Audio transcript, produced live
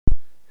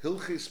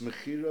Hilchis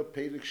Mechira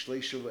Perik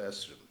Shleisha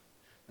Esrim.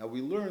 Now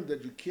we learned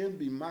that you can't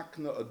be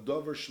makna a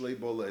dover shlei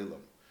bol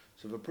elam.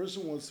 So if a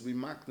person wants to be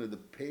makna the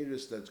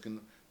peiris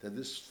that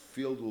this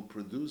field will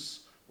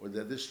produce or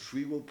that this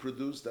tree will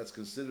produce, that's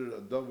considered a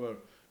dover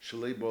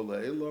shlei bol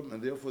elam,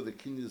 and therefore the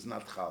kinyan is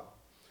not chal.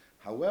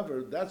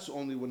 However, that's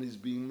only when he's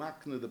being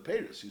makna the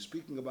peiris. He's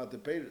speaking about the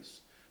peiris.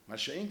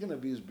 Masha'in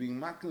Kanabi is being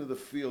makna the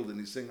field, and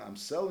he's saying, I'm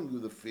selling you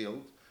the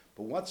field,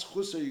 but what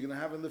chus are you going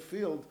to have in the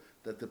field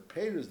that the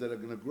peiros that are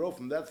going to grow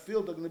from that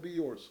field are going to be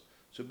yours?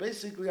 So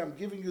basically, I'm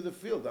giving you the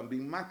field. I'm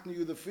being makna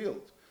you the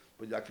field.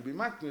 But I could be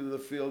makna you the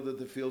field that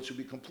the field should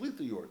be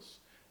completely yours.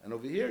 And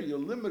over here, you're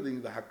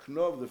limiting the hakna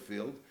of the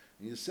field,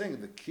 and you're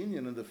saying the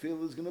kinyan in the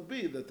field is going to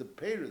be that the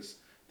peiros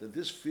that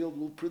this field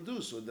will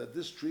produce or that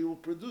this tree will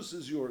produce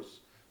is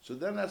yours. So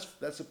then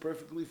that's a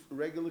perfectly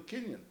regular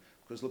kinyan.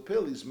 Because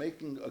Lepil is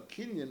making a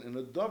kinyan in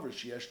a dover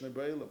sheyesh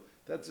ne'ba'elam.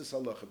 That's his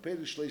halacha.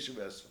 Peiros shleishav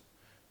esrim.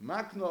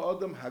 Makna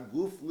adam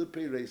haguf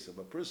lipeiresav.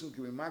 A person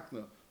can be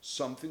makna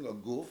something, a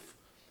guf,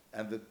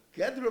 and the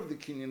gather of the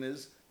kinyan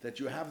is that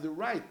you have the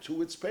right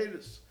to its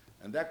peiros.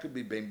 And that could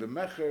be bein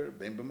b'mecher,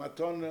 bein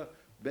b'matona,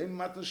 bein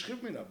b'matan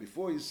shchivmina.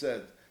 Before he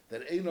said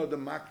that eino the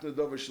makna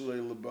dover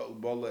shalei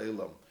bol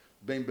elam,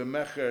 bein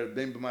b'mecher,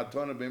 bein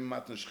b'matona, bein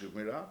b'matan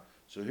shchivmina.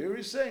 So here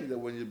he's saying that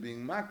when you're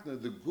being makna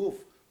the guf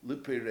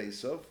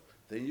lipeiresav,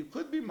 then you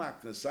could be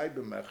makna sai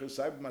b'mecher,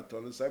 sai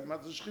b'matona, sai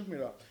b'matan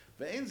shchivmina.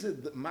 Ve'en ze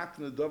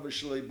makna dover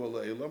shalei bol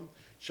elam,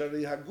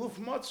 shari haguf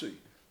motzui.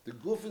 The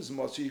guf is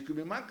motzui, you could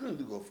be makna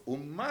the guf.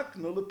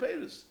 Makna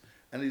lepeiros.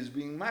 And he's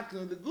being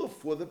makna the guf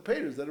for the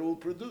peiros that it will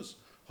produce.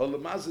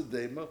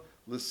 Holamazadema,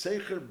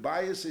 l'secher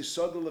bayis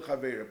esoda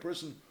lechaver. A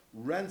person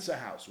rents a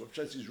house. What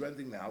says he's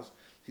renting the house?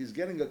 He's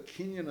getting a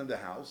kinyan in the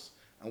house.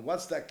 And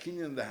what's that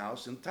kinyan in the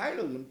house?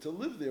 Entitle him to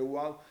live there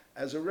while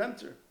as a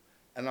renter.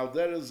 And now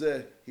there is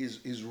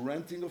he's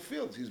renting a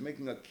field. He's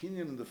making a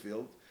kinyan in the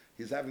field.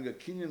 He's having a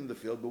kinyan in the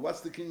field. But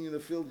what's the kinyan in the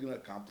field going to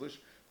accomplish?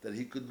 That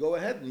he could go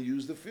ahead and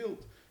use the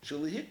field.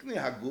 Shalihikni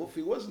haguf,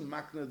 he wasn't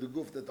makna the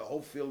guf that the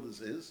whole field is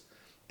his.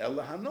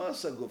 Ella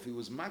hanos haguf, he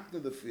was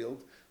makna the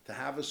field to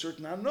have a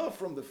certain hanoah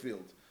from the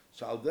field.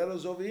 So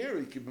Aldero's over here,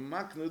 he could be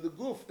makna the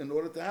guf in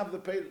order to have the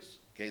peiros.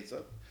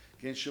 Ketzad.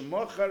 Ken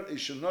shemochar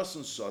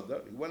ishanosan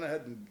soda, he went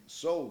ahead and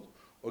sold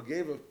or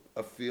gave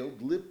a field,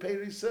 lip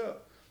peirisa,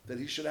 that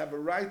he should have a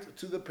right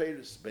to the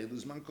peiros.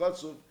 Beiluz man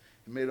kotzov,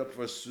 he made up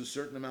for a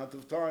certain amount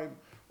of time,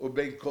 or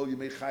bein kol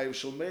yimei chayiv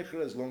shel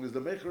mecher, as long as the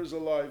mecher is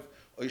alive,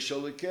 or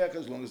shel lekech,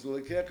 as long as the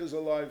lekech is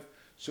alive.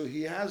 So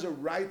he has a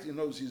right, he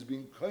knows he's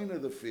being koine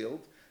of the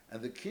field,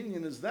 and the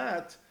kinyan is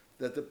that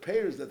the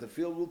peiros that the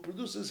field will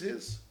produce is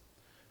his.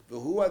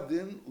 V'hu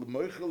adin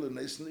l'moichel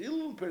l'neisen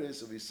ilul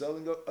peiros, he's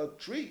selling a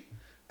tree,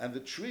 and the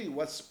tree,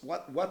 what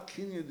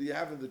kinyan do you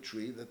have in the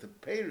tree that the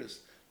peiros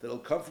that'll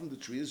come from the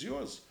tree is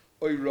yours?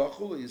 Oy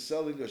rachul, he's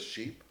selling a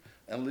sheep,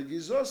 and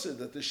legizose,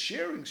 that the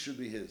sharing should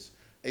be his.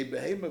 A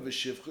behema of a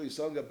shivcha, he's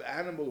selling an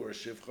animal or a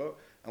shivcha,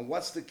 and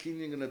what's the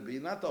kinyan going to be?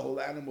 Not the whole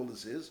animal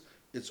is his,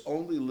 it's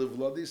only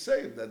livlad he's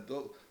saying, that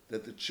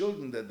the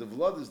children, that the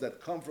vladas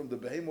that come from the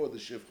behema or the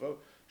shivcha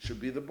should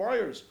be the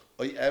buyers.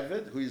 Or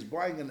eved, who is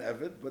buying an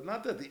eved, but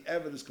not that the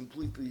eved is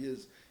completely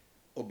his,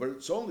 but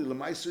it's only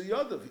lemaisu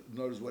yadav.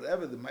 Notice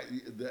whatever the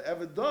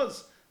eved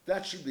does,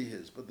 that should be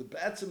his. But the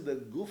batzim, the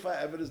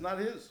gufa eved is not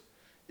his.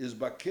 Is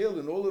bakel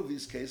in all of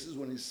these cases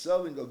when he's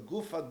selling a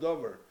gufa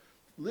dover,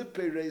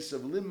 liperes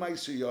of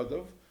limaisu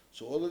yadav.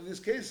 So all of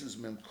these cases,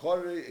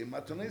 memkore a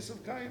matones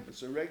of kaim.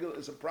 It's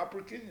a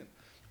proper kinyan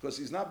because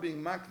he's not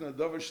being makna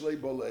dover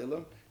shlei bol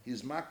elam.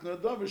 He's makna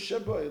dover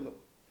sheba elam.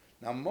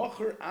 Now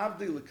mocher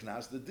avdei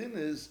leknas. The din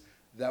is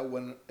that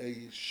when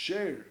a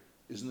share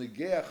is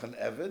negeach an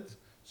eved,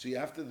 so you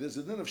have to. There's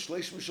a din of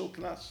shleish mishal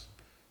knas.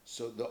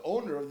 So the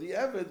owner of the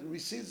eved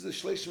receives the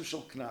shleish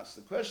mishal knas.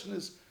 The question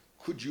is,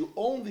 could you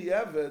own the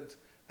eved,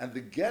 and the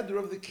gather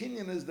of the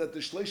kinyan is that the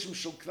shleish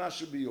mishal knas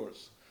should be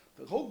yours?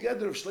 The whole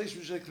gather of shleish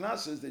mishal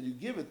knas is that you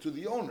give it to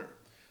the owner.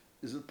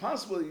 Is it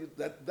possible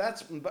that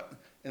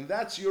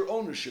that's your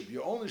ownership?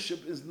 Your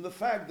ownership is in the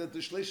fact that the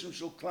shleish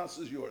mishal knas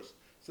is yours.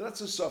 So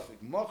that's a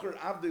suffix. Mocher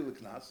avdei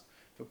leknas.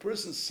 If a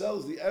person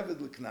sells the eved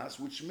leknas,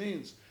 which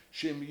means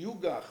shem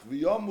yugach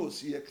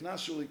v'yomus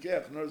yeknas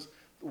shalikech. In other words,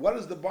 what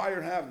does the buyer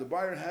have? The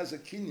buyer has a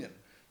kinyan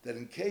that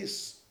in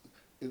case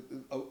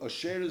a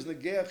share is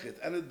negechit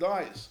and it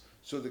dies,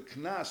 so the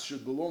knas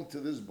should belong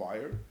to this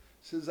buyer.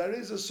 Says there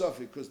is a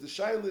suffix because the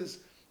shail is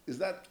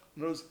that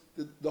in other words,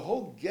 the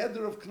whole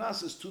gather of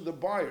knas is to the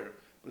buyer,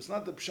 but it's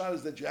not the pshat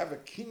is that you have a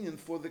kinyan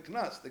for the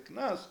knas. The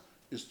knas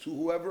is to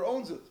whoever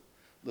owns it.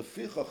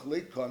 Lefichach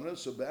leikana.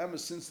 So be'emes,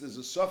 since there's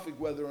a suffix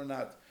whether or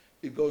not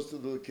it goes to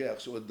the lekech,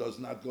 so it does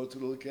not go to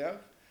the lekech.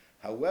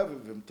 However,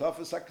 v'im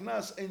tafes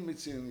haknas ein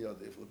mitzir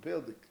niyadeh. If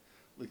lepel the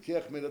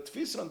lekech made a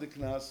tfis on the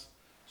knas,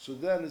 so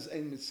then is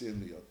ein mitzir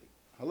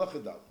niyadeh.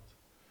 Halacha dalet.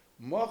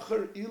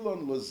 Mocher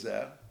ilon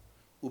lozeh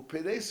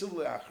uperesav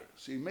leacher.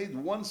 So he made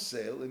one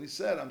sale and he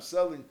said, I'm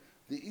selling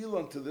the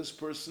ilon to this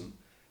person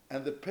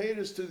and the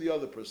peiros to the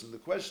other person. The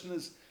question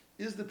is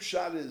the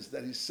pshat is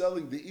that he's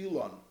selling the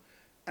ilon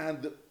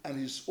and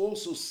he's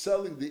also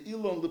selling the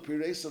Elon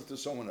Lepiresav to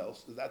someone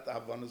else. Is that the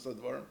Havanas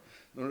Advarim?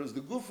 In other words,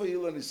 the Gufa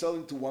Elon is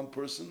selling to one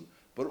person,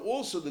 but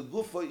also the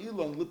Gufa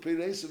Elon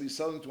Lepiresav is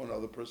selling to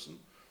another person.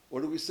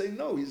 Or do we say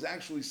no, he's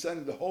actually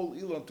selling the whole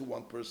Elon to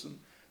one person,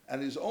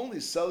 and he's only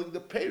selling the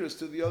Peiros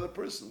to the other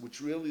person, which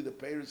really the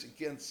Peiros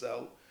he can't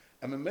sell,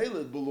 and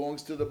Memela it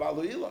belongs to the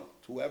Balu Elon,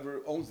 to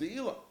whoever owns the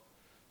Elon.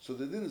 So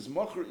the din is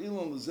Mocher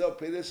Elon Lezel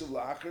Peiros of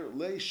La'acher,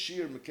 Le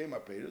Shir Mekema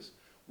Peiros.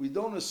 We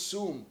don't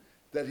assume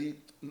that he,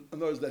 in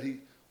other words, that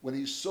when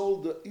he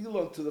sold the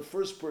Elon to the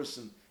first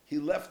person, he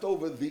left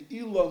over the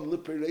Elon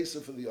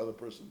Liperesa for the other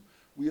person.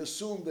 We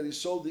assume that he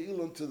sold the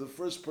Elon to the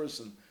first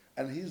person,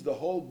 and he's the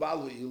whole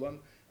Balu Elon,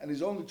 and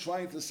he's only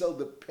trying to sell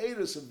the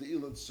Peiros of the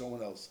Elon to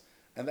someone else.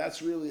 And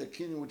that's really a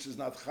kinyan which is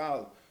not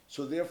Chal.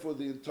 So therefore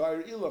the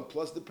entire Elon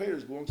plus the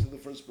Peiros belongs to the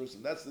first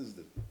person. That's this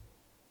din.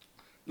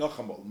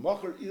 Nachamol.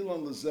 Mocher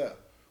Elon Lezeh,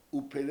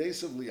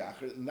 Uperesav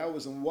Liacher, and that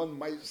was in one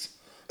mice.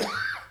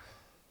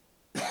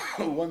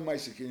 One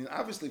Maisa Kinyan.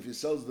 Obviously, if he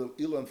sells the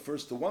Elon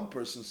first to one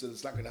person, so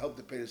it's not going to help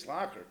the Peiros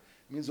La'acher.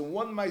 It means in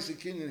one Maisa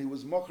Kinyan, he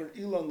was Mocher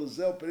Elon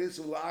Lezel Peiros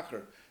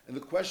La'acher. And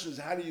the question is,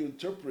 how do you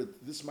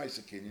interpret this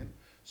Maisa Kinyan?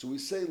 So we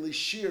say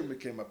Lishir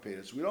became a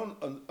Peiros. We don't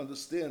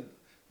understand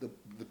the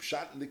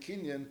pshat in the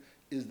Kinyan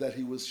is that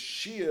he was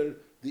sheer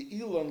the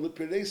Elon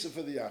Leperesa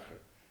for the Acher.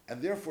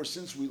 And therefore,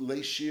 since we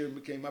Lishir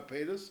became a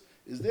Peiros,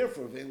 is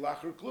therefore Vein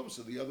La'acher Klum,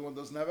 so the other one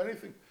doesn't have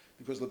anything.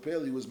 Because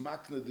Lepel, he was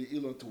makna the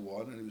Elon to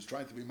one, and he was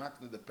trying to be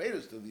makna the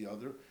Peiros to the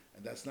other,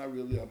 and that's not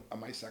really a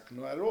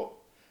Maisakno at all.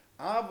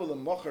 Aval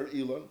and Mocher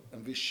Elon,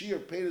 and Vishir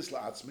Peiros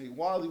La'atzmi,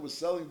 while he was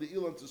selling the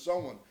Elon to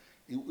someone,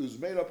 it was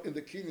made up in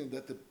the Kinyan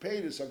that the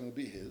Peiros are going to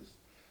be his.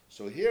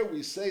 So here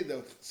we say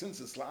that since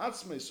it's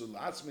La'atzmi, so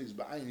La'atzmi is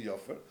Ba'ayin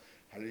Yofer,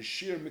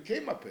 Harishir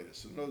Mekema Peiros.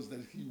 So knows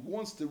that he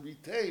wants to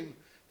retain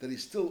that he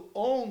still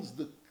owns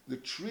the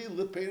tree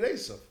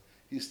Lepeiresa.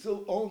 He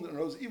still owns it,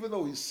 even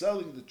though he's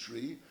selling the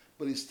tree,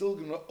 but he's still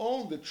going to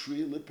own the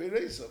tree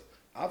leperesav.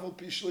 Aval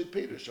pishlei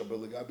perish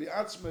abelagabi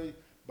atzmei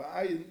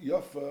ba'ayin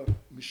yofa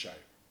mishayim.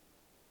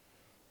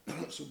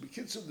 So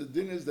b'kitzur the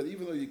din is that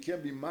even though you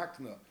can't be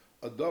makna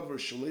a davar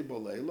shalei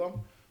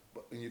b'leilam,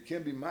 and you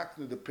can't be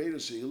makna the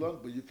perish elon,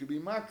 but you can be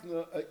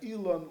makna a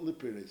elon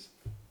leperesav.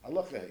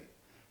 Halacha hey,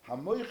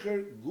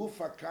 hamoicher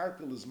gufa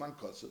karka lizman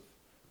kosov.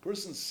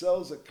 Person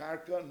sells a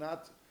karka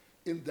not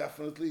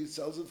indefinitely; he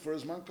sells it for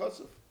his man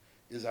kosov.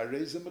 Is a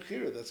reza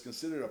mechira that's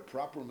considered a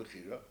proper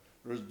mechira.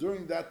 Whereas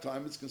during that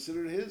time, it's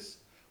considered his.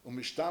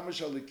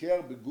 Umishtamesh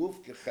alikir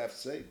beguf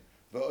kechefsei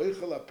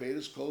ve'oichel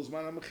apeiros kol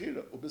zman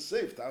hamechira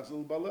ubeseif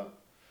tafzel bala.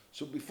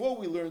 So before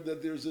we learned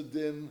that there's a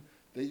din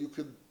that you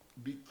could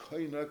be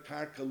koina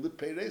karka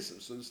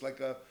lipeiresa. So it's like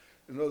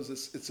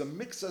it's a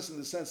mixus in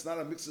the sense, not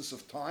a mixus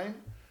of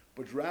time,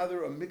 but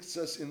rather a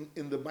mixus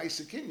in the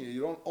maisakinya.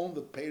 You don't own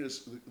the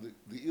peiros,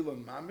 the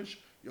ilan mamish.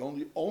 You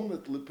only own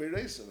it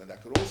lipeiresa, and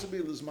that could also be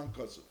lizman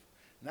kosov.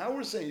 Now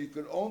we're saying you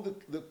could own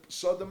the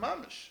soda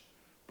mamish.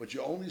 But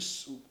you're only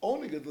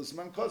owning it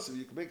l'zman kosov.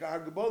 You can make a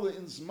hagbola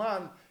in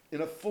zman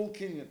in a full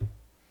kinyan.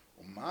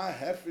 Ma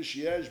hefish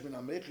yesh bin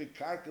ameche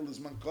karka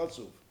l'zman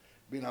kosov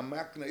bin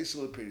hamakna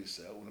isel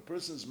perisel. When a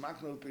person is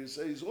makna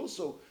perisel, he's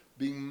also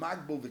being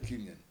magbal the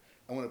kinyan.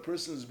 And when a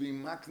person is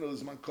being makna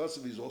l'zman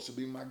kosov, he's also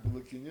being magbal the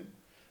kinyan.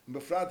 And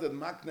befrat that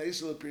makna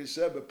isel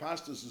perisel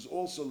bepastus is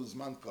also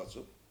l'zman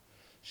kosov.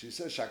 She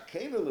says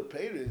shakena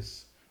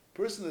leperis.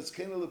 Person that's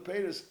kena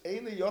leperis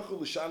eina yochel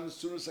l'shan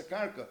l'sunas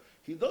hakarka.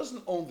 He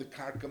doesn't own the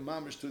karka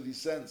mamish to the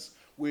sense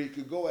where he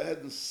could go ahead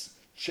and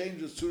change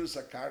the tzuras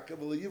hakarka.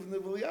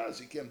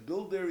 He can't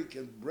build there. He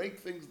can't break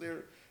things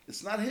there.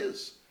 It's not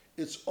his.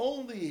 It's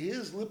only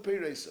his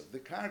liperesav. The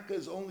karka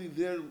is only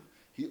there.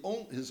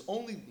 His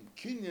only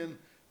kinyan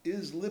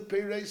is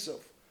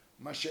liperesav.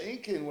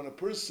 Masha'inkin, when a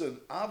person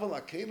aval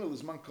akena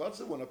lizman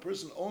kotzev, when a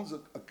person owns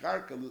a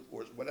karka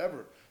or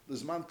whatever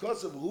lizman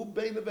kotzev, who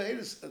bein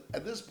averis,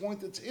 at this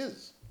point it's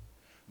his.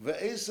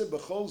 Just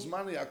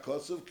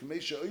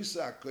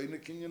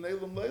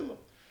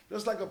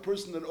like a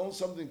person that owns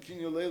something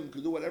kinyan leilam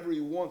could do whatever he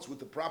wants with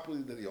the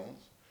property that he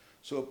owns.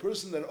 So a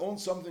person that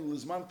owns something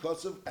lizman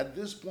kotzev at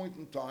this point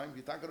in time,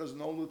 Yitaka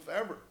doesn't own it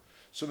forever.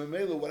 So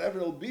memela, whatever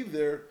will be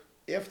there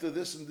after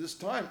this and this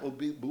time will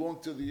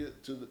belong to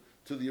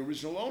the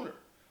original owner.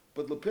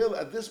 But lepel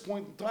at this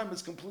point in time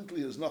it's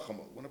completely his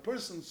nachamol. When a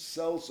person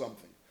sells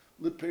something,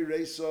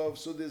 leperesov,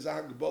 so there's a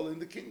hagbala in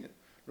the kinyan.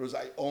 Whereas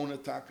I own a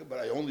taka, but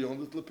I only own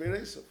it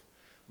leperesav.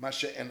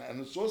 And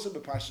it's also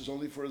bepashas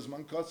only for his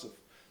man kotzev.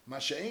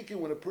 Masha'enkin,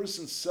 when a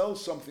person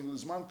sells something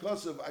his man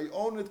kotzev, I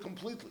own it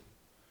completely.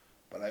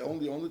 But I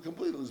only own it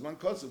completely his man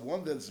kotzev.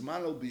 One that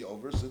zman will be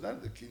over, so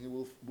then the kinyan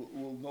will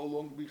no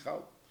longer be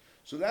chal.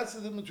 So that's the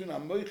difference between a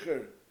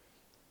meicher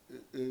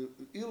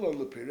ilon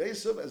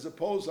leperesav as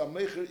opposed to a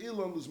meicher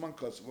ilon lizman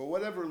kotzev or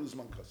whatever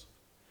lizman kotzev.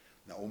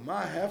 Now,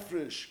 uma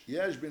hefresh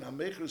yesh bin a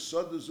meicher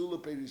soda zula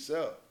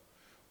perisel.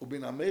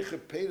 Now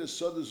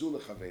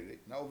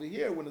over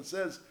here, when it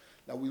says,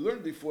 now we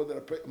learned before that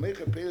a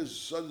mecha peiros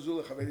soda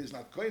zula chaveri is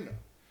not koina.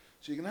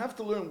 So you're going to have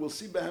to learn. We'll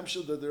see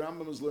Behemshah that the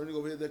Rambam is learning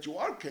over here that you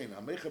are Kena.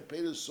 Amecha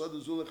Peiris Soda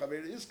Zula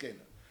Chavera is Kena.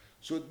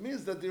 So it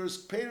means that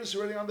there's Peiris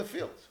already on the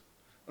field.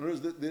 In other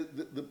words,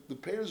 the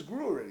Peiris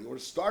grew already, or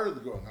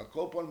started growing. I'll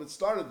call upon it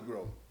started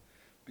growing.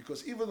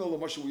 Because even though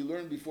Lamashal we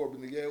learned before,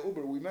 B'negei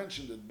Uber, we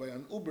mentioned it, by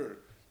an Uber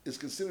is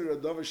considered a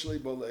Davar Shlei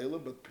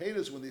B'Leila, but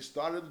Peiris, when they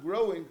started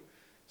growing,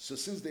 so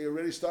since they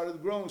already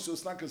started growing, so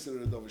it's not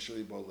considered a Davar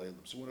Shlei B'Leila.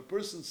 So when a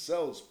person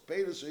sells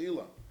Peiris or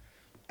Ilan,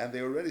 and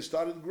they already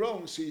started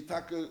growing, so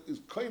Yitaka is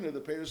koine the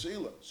Peiris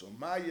Ilan. So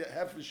Maya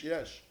Hefesh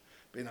Yesh.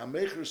 Ben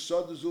Hamecher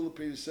Sod Zula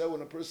Peiriseh,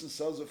 when a person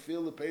sells a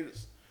field of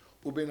Peiris.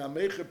 Uben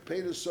Hamecher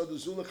Peiris Sod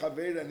Zula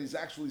Chavera, and he's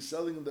actually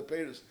selling in the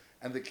Peiris,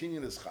 and the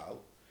kinyan is Chal.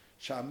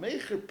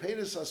 Shamecher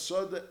Peiris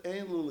HaSoda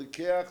Ein Lo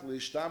Lekeach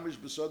Leishtamish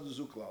B'Sod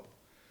Zuklal.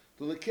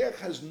 The Lekeach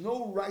has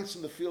no rights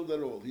in the field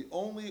at all. He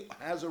only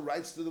has a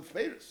rights to the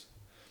Peiris.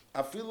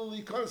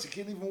 Afilu Likonis, he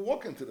can't even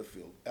walk into the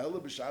field. Ela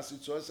B'Shas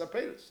Yitzoes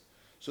HaPeiris.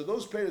 So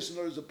those Peiris, in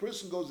other words, a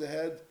person goes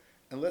ahead,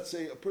 and let's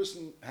say a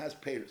person has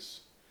Peiris.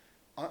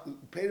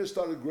 Peiris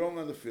started growing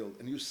on the field,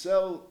 and you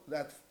sell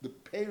that the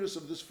Peiris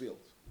of this field.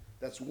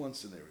 That's one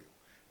scenario.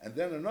 And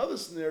then another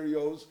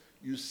scenario is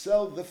you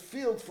sell the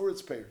field for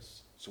its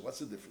Peiris. So what's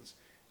the difference?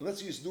 And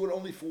let's say you do it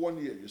only for 1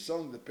 year. You're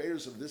selling the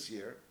Peiris of this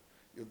year.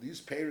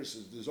 These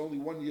Peiris, there's only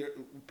 1 year,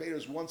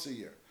 Peiris once a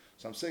year.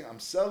 So I'm saying I'm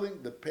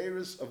selling the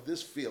Peiris of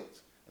this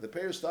field. And the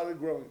Peiris started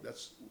growing.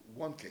 That's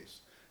one case.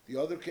 The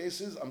other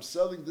case is I'm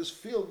selling this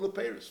field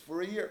Peiris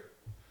for a year.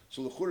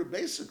 So l'chura,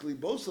 basically,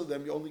 both of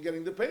them, you're only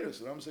getting the Peiris.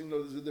 And I'm saying,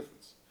 no, there's a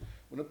difference.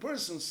 When a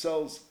person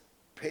sells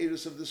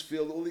Peiris of this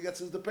field, all he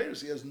gets is the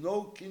Peiris. He has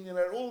no kinyan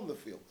at all in the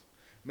field.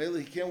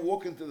 Mainly, he can't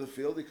walk into the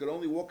field. He could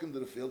only walk into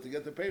the field to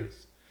get the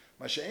Peiris.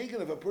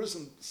 Masha'enkin, if a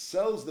person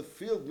sells the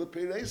field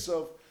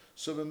L'Peiresov,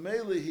 so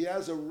mainly he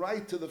has a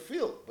right to the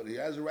field. But he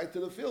has a right to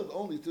the field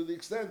only to the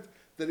extent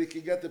that he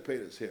can get the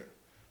Peiris here.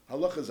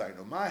 Halacha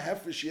Zaino. Ma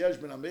hefesh yesh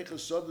ben hamecha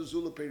soda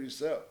zula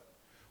Peiriseh.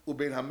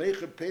 Ubein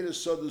hamecha Peiris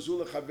soda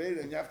zula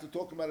Chavera. And you have to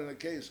talk about in a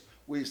case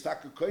where he's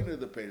taka koine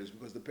the Peiris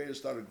because the Peiris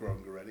started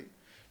growing already.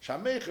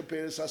 Shamecha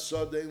Peiris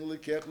hasoda in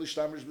lekech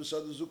lishtamish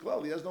b'soda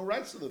zuklal. He has no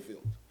rights to the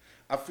field.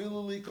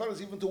 Afilu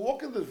likonos, even to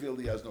walk into the field,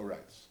 he has no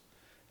rights.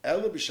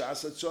 Ela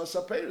b'shas atzos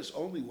haPeiris.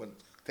 Only when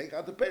take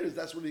out the Peiris,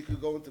 that's when he could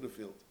go into the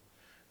field.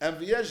 And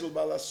v'yezl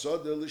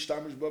balasoda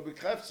lishtamish bo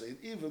b'chefse.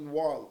 Even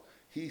while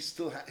he has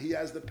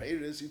the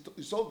Peiris,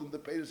 he sold him the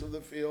Peiris of the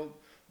field.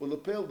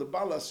 But the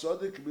Bala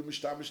Soda can be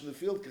mishtamish in the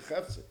field,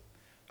 kechefze.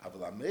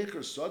 Aval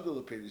ha-mecher Soda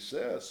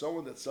l'Peiriseh,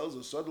 someone that sells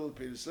a Soda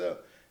l'Peiriseh,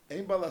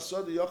 ein Bala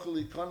Soda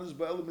yochel ikonis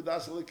ba'el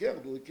midas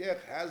l'Lekech. The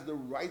Lekech has the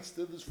rights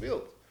to this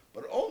field,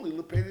 but only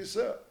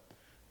l'Peiriseh.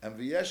 And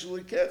v'yesh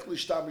l'Lekech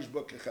l'shtamish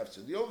bo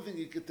kechefze. The only thing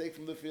he could take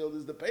from the field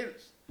is the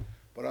Peiris.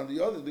 But on the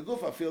other, the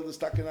Gufa field is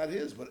taken not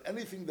his, but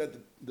anything that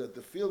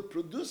the field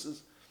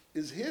produces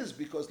is his,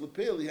 because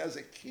Lepeil, he has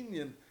a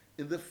kinyan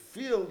in the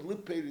field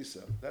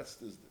L'Peiriseh. That's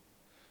this.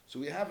 So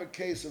we have a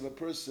case of a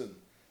person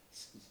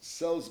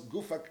sells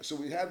Gufa. So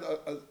we had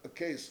a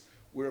case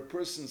where a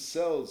person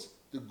sells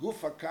the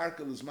Gufa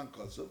Karka Lizman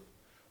Kozov.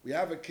 We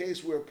have a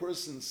case where a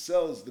person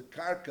sells the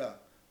Karka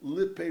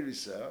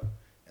L'Peiriseh,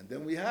 and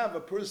then we have a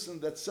person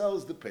that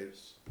sells the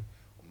Peiris.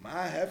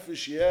 Ma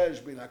hefesh yesh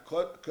ben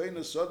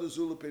hakoine soda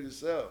zula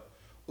Peiriseh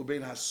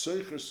ubein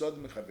hasoicher soda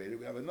mechaveri.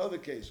 We have another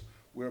case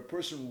where a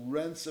person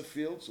rents a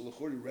field. So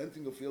l'chori,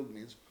 renting a field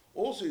means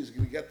also he's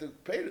going to get the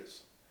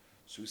Peiris.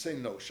 So we say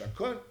no.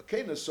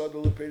 Keina soda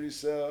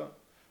l'Peiriseh.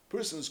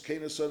 Person's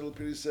keina soda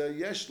l'Peiriseh.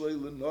 Yesh lo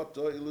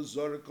lenota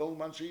ilazora kol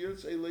man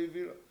sheyirtzei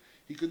leivira.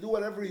 He could do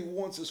whatever he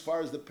wants as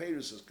far as the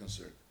Peiris is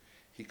concerned.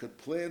 He could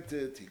plant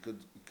it. He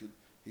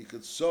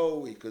could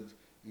sow. He could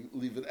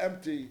leave it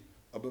empty.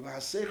 But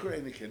hasecher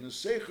enichen.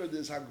 Secher,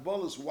 there's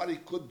hagbolas what he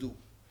could do.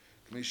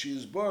 K'mei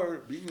is bar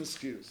being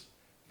schiras.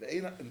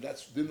 And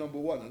that's the number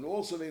one. And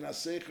also, if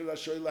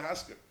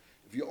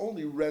you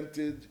only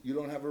rented, you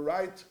don't have a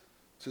right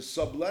to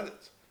sublet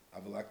it.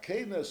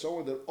 Avalakena,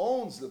 someone that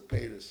owns the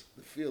Peiris,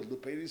 the field, the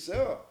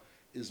Peiriseh,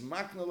 is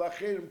makna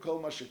lacherim kol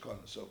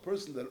mashekona. So a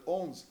person that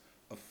owns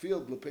a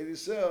field, the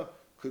Peiriseh,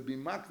 could be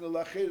makna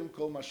lacherim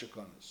kol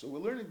mashekona. So we're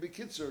learning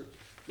B'Kitzur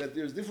that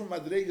there's different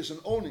madregas in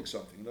owning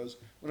something. You know,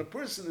 when a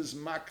person is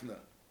makna,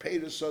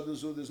 Peiris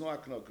sodazu, there's no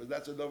akno, because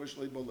that's a davar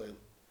shlei boleil.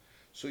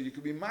 So you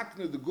could be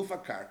makna the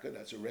gufa karka,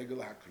 that's a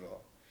regular hakra.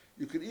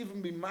 You could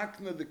even be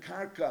makna the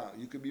karka.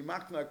 You could be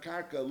makna a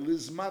karka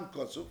lizman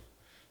kotzuf.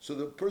 So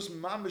the person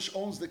mamish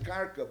owns the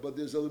karka, but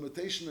there's a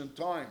limitation in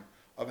time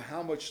of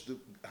how much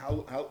how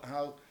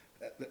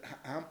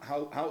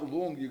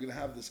long you're going to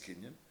have this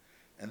kinyan.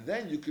 And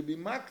then you could be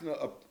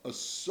makna a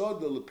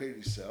soda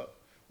lepeiriseh,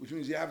 which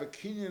means you have a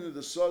kinyan of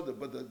the soda,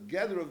 but the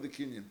gather of the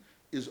kinyan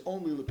is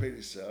only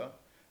lepeiriseh.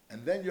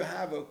 And then you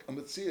have a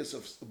metzias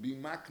of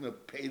being makna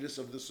peiris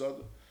of the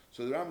soda.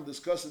 So the Rambam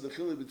discusses the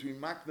chiluk between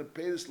makna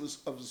peiris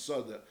of the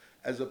soda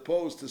as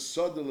opposed to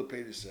soda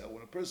lepeiriseh.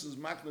 When a person is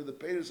makna the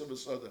peiris of a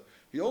soda,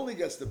 he only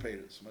gets the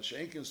peiris.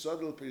 Masha'enkin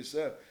soda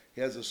lepeiriseh,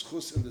 he has a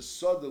schus in the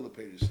soda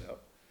lepeiriseh.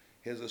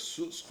 He has a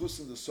schus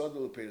in the soda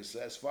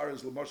lepeiriseh. As far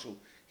as Lamashal,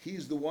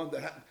 he's the one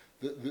that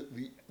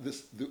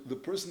the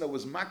person that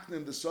was makna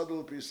in the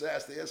Sodal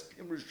Pirsas, they asked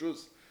him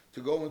Rishus to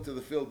go into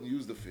the field and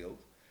use the field.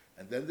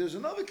 And then there's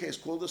another case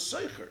called a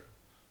Seicher.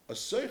 A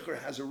Seicher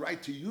has a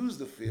right to use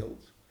the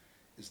field.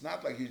 It's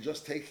not like he's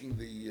just taking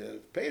the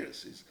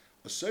payers.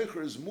 A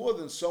Seicher is more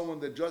than someone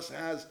that just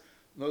has,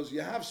 knows,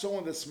 you have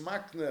someone that's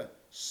makna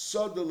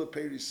Sodal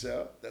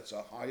Pirsas, that's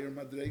a higher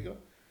madrega,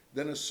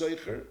 then a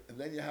Seicher, and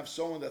then you have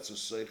someone that's a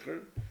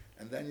Seicher,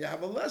 and then you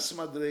have a less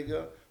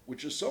madrega,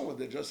 which is someone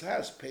that just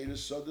has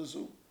payers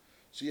Sodazu.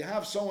 So you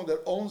have someone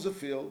that owns a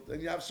field,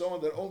 then you have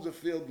someone that owns a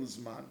field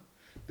Lizman,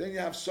 then you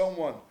have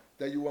someone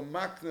that you were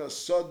makna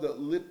soda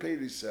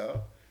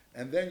liperisa,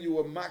 and then you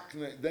were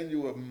makna, then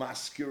you were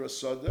maskira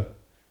soda,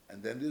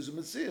 and then there's a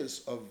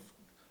mitzvah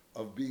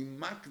of being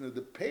makna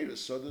the payers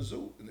soda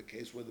zu, in the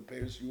case where the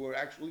payers you were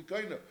actually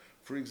kind of,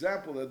 for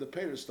example, that the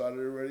payers started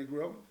already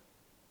growing.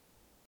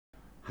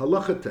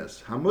 Halacha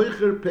tes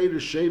hamoicher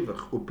payers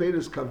shevach u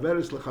payers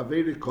kaveres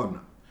lechaveri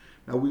kona.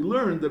 Now we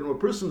learned that when a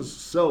person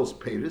sells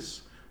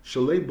payers,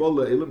 shalei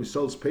bola elam, he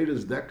sells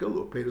payers dekel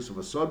or payers of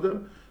a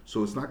soda.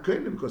 So it's not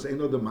kaina because ain't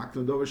no the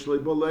makna dover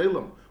shlei bola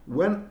elam.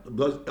 When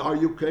are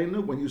you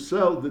kaina? When you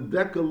sell the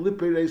dekel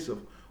liperesav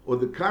or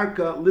the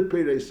karka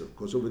liperesav,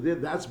 because over there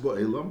that's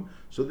boelam.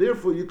 So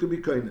therefore you could be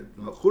kaina.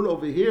 Now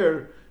over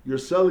here you're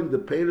selling the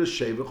payers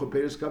shevach or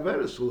payers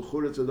kaveres. So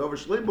it's a dover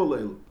shlei bola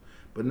elam.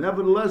 But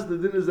nevertheless the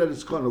din is that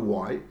it's kind of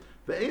why.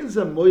 We don't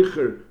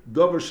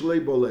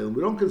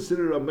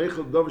consider a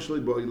meichel dover shlei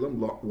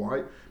boelam.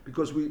 Why?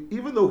 Because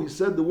even though he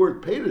said the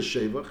word payers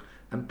shevach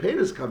and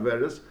payers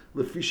kaveres,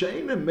 we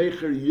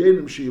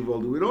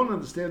don't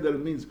understand that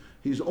it means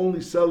he's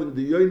only selling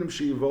the yonim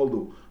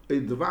sheyivoldu, a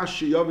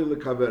dvash sheyavi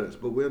lekaveres.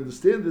 But we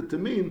understand it to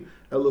mean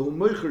elahu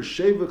meicher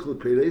shevach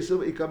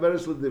leperesav a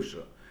kaveres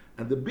ledivsha.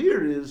 And the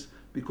beer is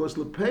because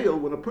lepeil,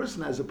 when a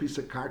person has a piece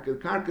of karka, the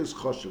karka is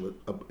choshev,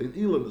 an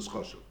ilan is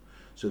choshev.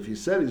 So if he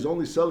said he's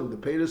only selling the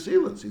peiros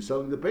ilans, he's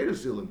selling the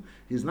peiros ilan.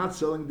 He's not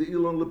selling the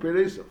ilan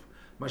leperesav.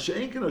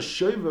 Masha'enkin a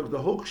shevach,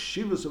 the whole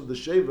shivas of the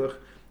shevach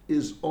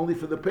is only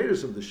for the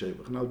peiros of the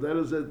shevach. Now that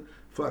is it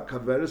for a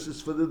kaveris,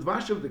 is for the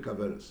dvash of the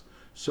kaveris.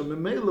 So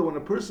memela, when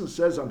a person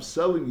says I'm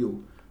selling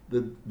you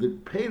the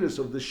peiros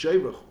of the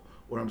shevach,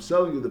 or I'm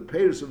selling you the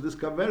peiros of this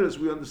kaveris,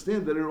 we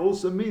understand that it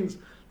also means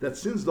that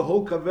since the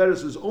whole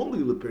kaveris is only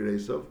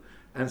leperesav,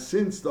 and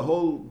since the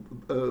whole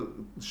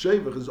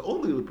shevach is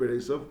only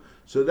leperesav,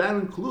 so that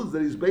includes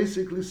that he's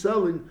basically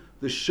selling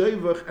the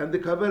shevach and the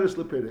kaveris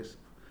leperesav.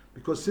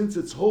 Because since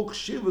its whole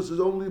shivas is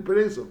only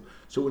peresav,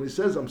 so when he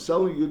says I'm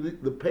selling you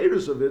the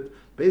payers of it,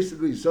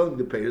 basically he's selling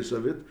the payers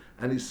of it,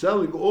 and he's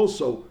selling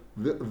also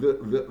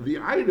the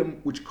item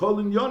which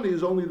kolin yoni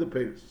is only the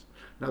payers.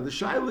 Now the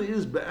shaila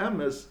is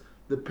be'emes,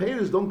 the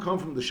payers don't come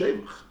from the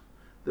shevach.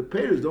 The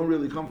payers don't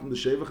really come from the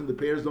shevach, and the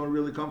payers don't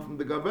really come from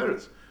the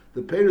gaveres.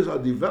 The payers are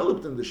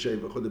developed in the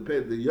shevach, or the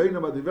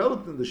yonim are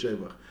developed in the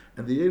shevach,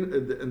 and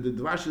the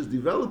dvash is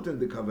developed in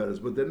the kaveres,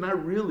 but they're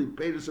not really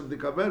payers of the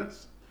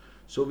kaveres.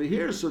 So over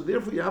here, so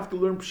therefore you have to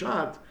learn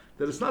pshat,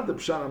 that it's not the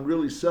pshat, I'm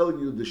really selling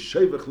you the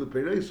shevach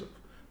leperesav,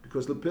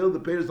 because the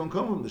payers don't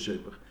come from the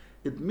shevach.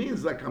 It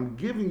means like I'm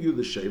giving you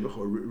the shevach,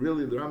 or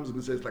really the Rambam is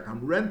going to say it's like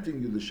I'm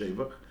renting you the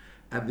shevach,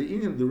 and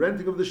the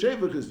renting of the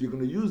shevach is you're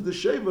going to use the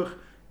shevach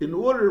in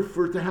order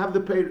to have the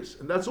payers.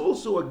 And that's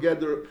also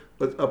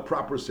a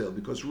proper sale,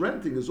 because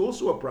renting is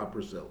also a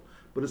proper sale.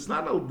 But it's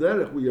not al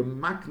derech where you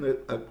makna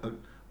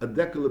a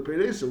dekel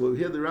leperesav. Well,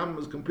 here the Rambam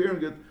is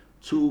comparing it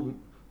to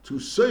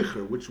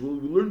Seicher, which we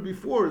learned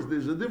before, is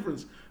there's a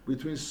difference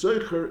between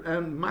Seicher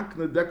and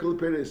Makna Dekel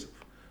Peresav.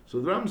 So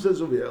the Ram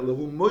says over here,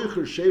 Lehu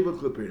Moicher Shevach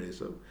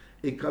Leperesav,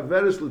 a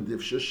Kaveres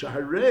Ledivsha,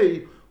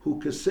 Shaharei, who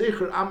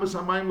Keseicher Amas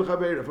Hamayim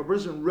Lechaver. If a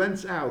person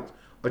rents out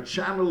a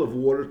channel of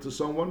water to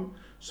someone,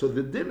 so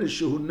the din is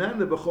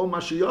Shehunana B'chol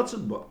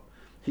Mashiyotzid Ba.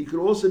 He could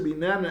also be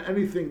nana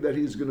anything that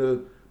he's going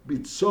to be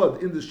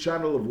tzod in this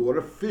channel of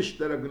water, fish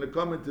that are going to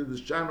come into this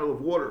channel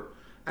of water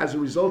as a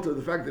result of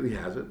the fact that he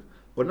has it.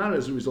 Or not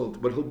as a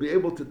result, but he'll be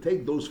able to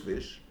take those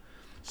fish.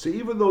 So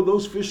even though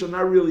those fish are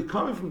not really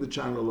coming from the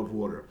channel of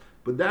water,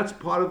 but that's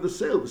part of the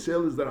sale. The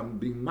sale is that I'm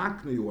being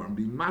makna you, or I'm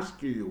being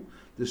masker you,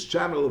 this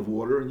channel of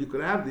water, and you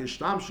can have the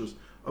ishtamshus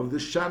of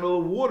this channel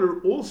of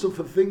water also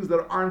for things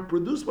that aren't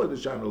produced by the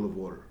channel of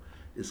water.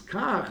 Is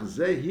kach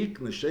ze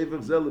hikne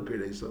shevach ze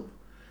leperesav.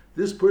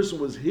 This person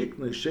was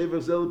hikne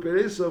shevach ze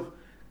leperesav.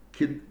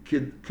 We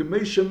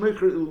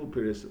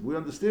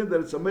understand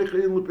that it's a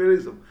mecher in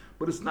leperesav,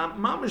 but it's not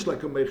mamish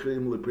like a mecher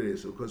in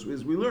leperesav, because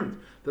as we learned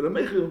that a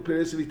mecher in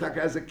leperesav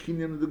itaka has a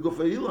kinyan in the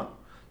gufa ilan.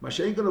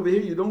 Mashenkan over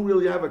here, you don't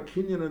really have a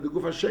kinyan in the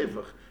gufa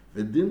shevach.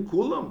 V'din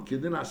kulam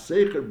kidin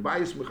aseicher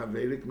bayis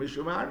mechaverik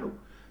mishamarnu.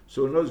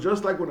 So it knows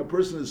just like when a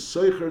person is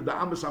seicher the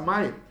amas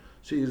hamayim,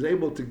 so he's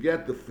able to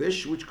get the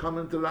fish which come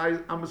into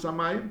the amas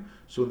hamayim.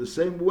 So in the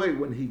same way,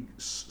 when he,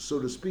 so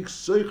to speak,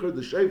 seicher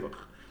the shevach,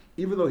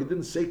 even though he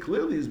didn't say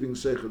clearly he's being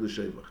seicher the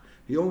shevach,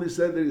 he only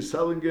said that he's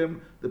selling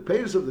him the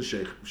payers of the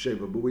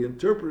shevach, but we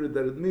interpreted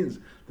that it means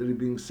that he's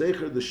being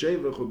seicher the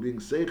shevach or being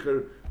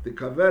seicher the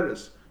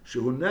kaveres.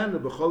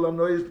 שהונן בכל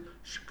הנויז,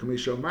 כמי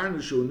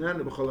שאמרנו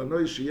שהונן בכל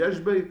הנויז שיש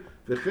בי,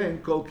 וכן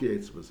כל כי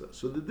עץ בזה.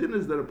 So the din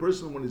is that a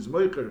person, when he's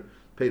moicher,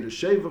 paid a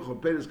shevach or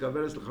paid his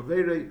kaveres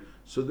lechaveri,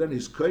 so then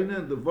he's koine,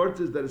 and the word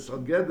is that it's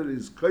algeder,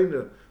 he's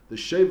koine, the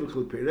shevach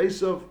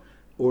leperesov,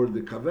 or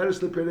the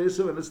kaveres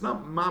leperesov, and it's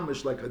not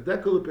mamish like a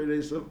dekel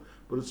leperesov,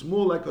 but it's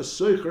more like a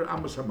soicher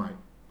amas hamayim.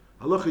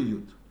 Halacha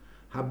yud.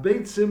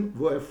 Habeitzim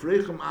vo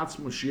efrechem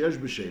atzmo sheyesh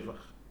b'shevach.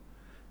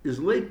 Is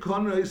late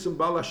kona isim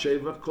bala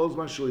shevach calls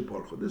man shli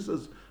porcho. This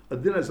is a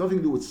din has nothing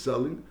to do with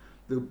selling.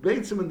 The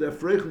beitzim and the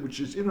efrechem,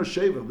 which is in a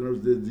shevach,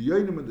 there's the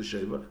yoinim and the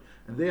shevach,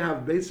 and they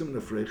have beitzim and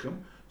efrechem.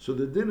 So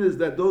the din is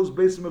that those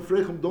beitzim and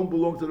efrechem don't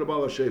belong to the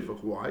bala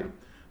shevach. Why?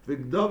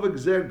 V'gdav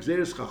gzer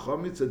gzeres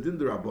chachomitz a din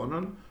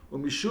derabanan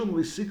u'mishum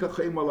lisika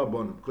cheim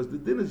alabanan. Because the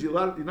din is you're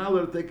not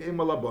allowed to take eim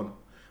alabanan,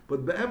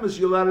 but be'emes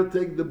you're allowed to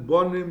take the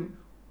bonim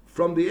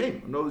from the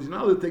aim. In other words, you're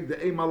not allowed to take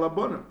the aim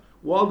alabanan.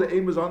 While the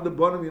aim is on the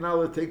bottom, you're not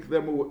allowed to take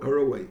her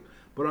away.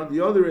 But on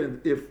the other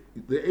end, if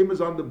the aim is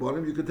on the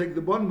bottom, you can take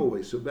the bottom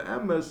away. So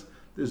be'emes,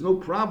 there's no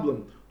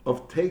problem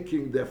of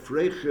taking the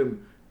freichim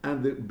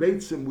and the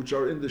beitzim which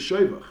are in the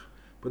shevach.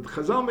 But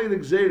Chazal made a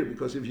gzeira,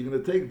 because if you're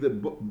going to take the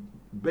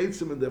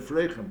beitzim and the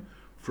freichim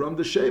from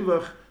the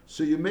shevach,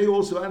 so you may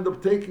also end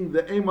up taking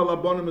the aim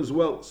alabanim as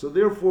well. So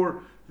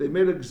therefore, they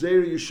made a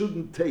gzeira, you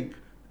shouldn't take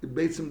the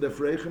beitzim and the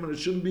freichim, and it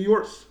shouldn't be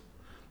yours.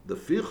 The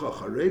ficha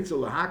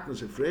charetzel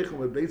lahaknas efrechem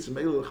with beitzim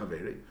eil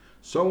lechaveri.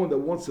 Someone that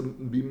wants to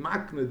be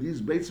makna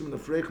these beitzim and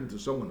efrechem to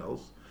someone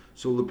else,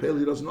 so lepel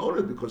he doesn't own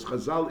it because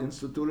Chazal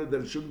instituted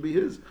that it shouldn't be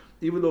his,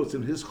 even though it's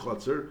in his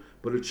chotzer,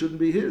 but it shouldn't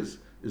be his.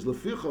 Is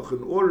lefichach,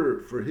 in order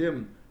for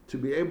him to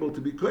be able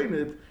to be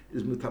koinit,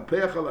 is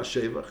mitapeach al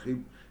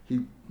shevach. He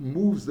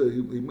moves the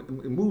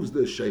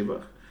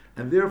shevach,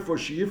 and therefore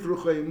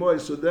sheyifrucha imoy.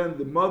 So then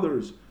the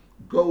mothers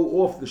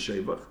go off the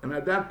shevach, and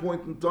at that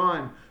point in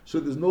time, so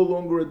there's no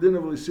longer a din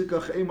of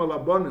lisikach eim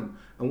alabanim,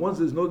 and once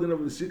there's no din of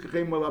lisikach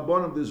eim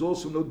alabanim, there's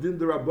also no din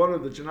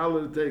derabanim that you're not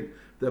allowed to take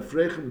the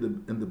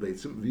frechem and the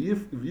beitzim.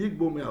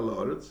 V'yigbu me'al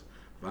haaretz,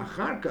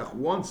 v'achar kach,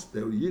 once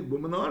the yigbu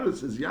me'al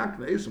haaretz is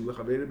yakna esim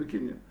lechaveri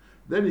b'kinyan,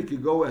 then he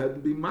could go ahead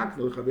and be makna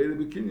lechaveri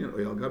b'kinyan,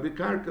 oyal gabi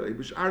karka,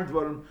 ibish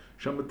ardvarim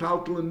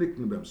shametaltel and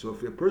niknebem. So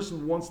if a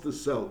person wants to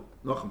sell,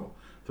 nochmo,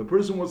 if a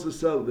person wants to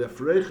sell the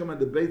frechem and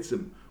the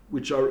beitzim,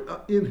 which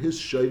are in his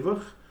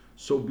shevach,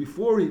 so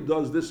before he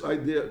does this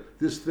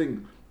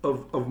thing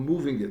of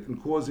moving it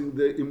and causing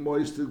the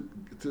imois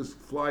to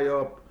fly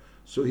up,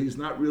 so he's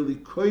not really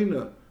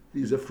koina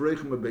these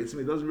efreichem abeitzim,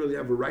 he doesn't really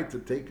have a right to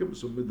take him,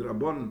 so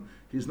midrabon,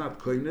 he's not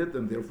koinit,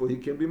 and therefore he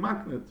can be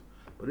maknit.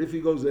 But if he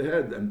goes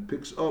ahead and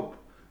picks up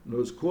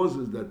those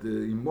causes that the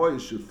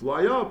imois should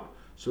fly up,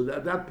 so that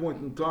at that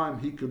point in time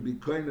he could be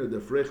koina the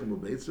efreichem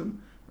abeitzim,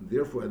 and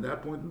therefore at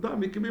that point in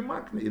time he can be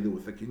maknit, either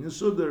with a kinyan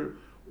sudar,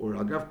 or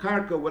agav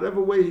karka,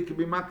 whatever way he can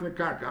be makna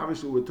karka.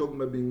 Obviously, we're talking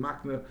about being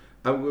makna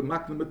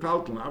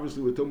metaltlin.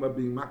 Obviously, we're talking about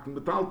being makna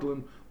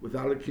metaltlin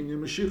without a kinyan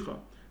mashicha,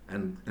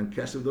 and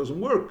kesef doesn't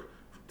work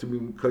to be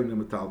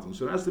kinyan metaltlin.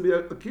 So it has to be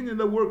a kinyan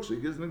that works. So he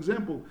gives an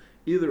example: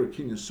 either a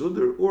kinyan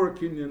sudar or a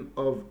kinyan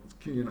of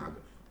kinyan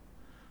agav.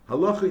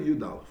 Halacha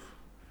yudalef.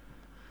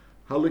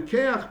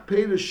 Halikeach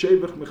peir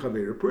shevach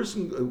mechaver. A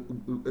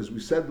person, as we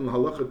said in the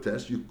halacha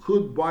test, you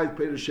could buy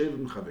peir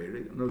shevach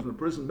mechaver. And when a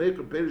person make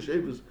a peir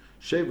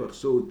shevach,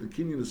 so the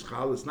kinyan is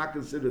chal, it's not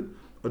considered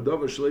a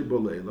davar shlei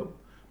boleilam,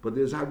 but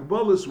there's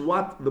hagbalas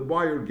what the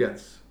buyer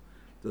gets.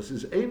 This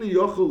is eini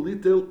yochel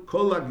litel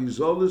kol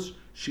hagizolis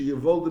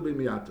sheyevolde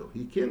b'miato.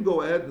 He can't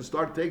go ahead and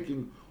start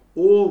taking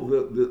all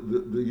the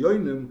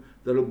yoinim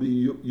that'll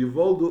be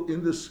yevoldu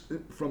in this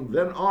from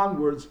then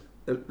onwards.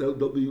 They'll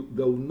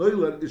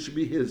noiler, it should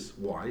be his.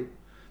 Why?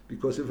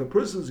 Because if a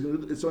person's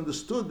going to, it's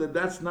understood that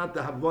that's not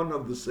the havana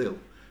of the sale,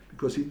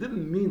 because he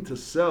didn't mean to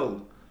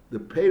sell the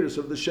payers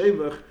of the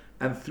shevach,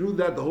 and through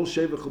that the whole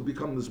shevach will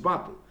become this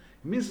battle.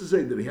 He means to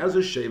say that he has a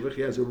shevach,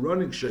 he has a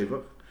running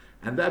shevach,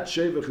 and that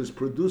shevach is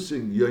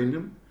producing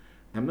yoinim,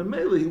 and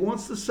Mamela, he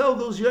wants to sell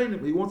those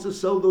yoinim. He wants to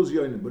sell those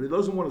yoinim, but he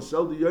doesn't want to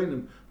sell the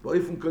yoinim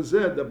ba'ifun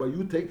kazed, that by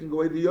you taking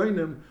away the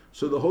yoinim,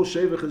 so the whole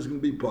shevach is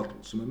going to be potl.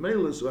 So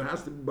Mamela, so it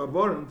has to be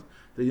bavarant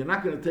that you're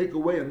not going to take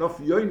away enough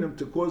yoinim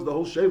to cause the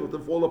whole shevach to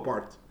fall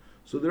apart.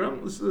 So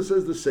this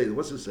says the Seder.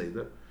 What's the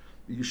Seder?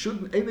 You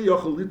shouldn't, ain't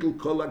yochel little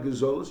kol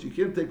gezolas. You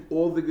can't take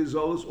all the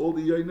gezolas, all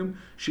the yoinim,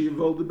 she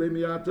involved the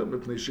bemiatam,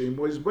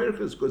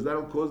 because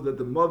that'll cause that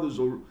the mothers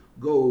will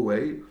go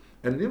away,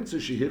 and nimtza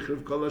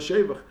shehichrev kol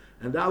shevach.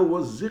 And that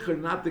was zicher,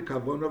 not the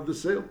kavon of the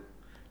sale.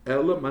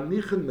 Ella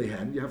manichen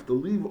mehen, you have to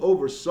leave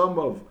over some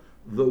of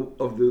the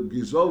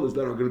gizolas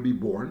that are going to be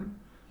born.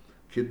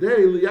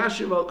 Kidei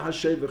liyashiv al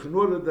hashevach, in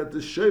order that the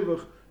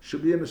shevach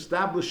should be an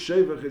established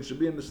shevach, it should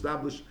be an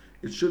established.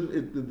 It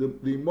shouldn't.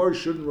 The imor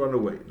shouldn't run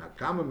away. Now,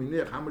 kama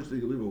minech, how much do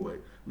you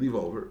leave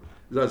over?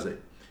 Zazeh.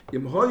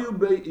 Im hoyu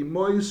be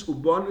imois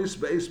ubonis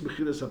beis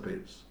mechilas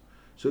haperes.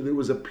 So there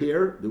was a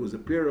pair. There was a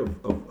pair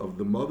of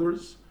the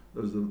mothers.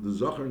 There was the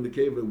zachar and the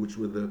keva, which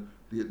were the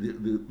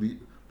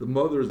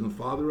mothers and the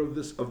father of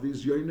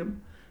these yoinim,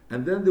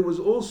 and then there was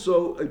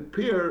also a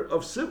pair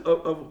of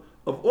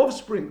of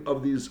offspring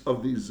of these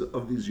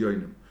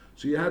yoinim.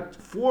 So you had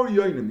 4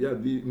 yoinim. You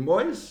had the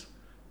mois,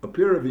 a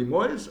pair of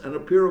imois, and a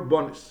pair of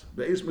bonis.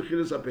 Be'ez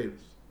mechilas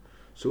aperis.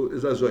 So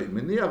is azoy.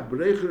 Meniach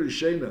brecher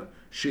rishena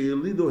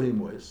sheyelido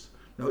himois.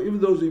 Now, even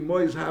those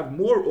imois have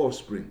more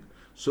offspring,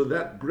 so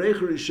that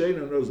brecher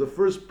rishena knows the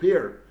first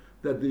pair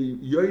that the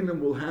yoinim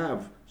will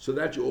have, so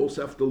that you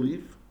also have to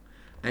leave.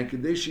 And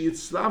kadeshi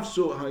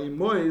yitzlavso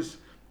haimois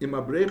im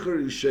abrecher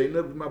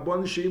rishena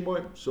v'mabon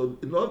sheimoim. So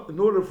in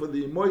order for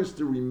the imois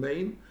to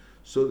remain,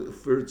 so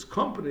for its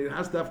company, it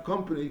has to have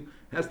company.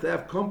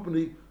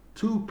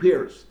 2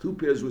 pairs,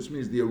 which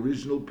means the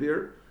original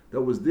pair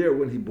that was there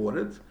when he bought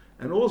it,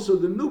 and also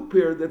the new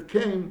pair that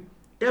came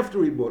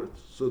after he bought it.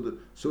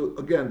 So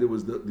again, there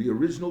was the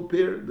original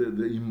pair,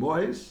 the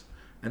imois,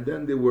 and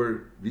then there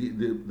were the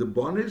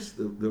bonis,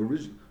 the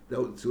original.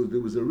 So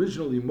there was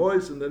original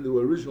imois, and then there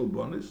were original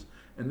bonis,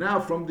 and now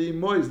from the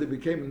imois they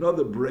became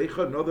another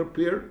brecha, another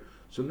pair.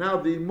 So now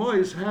the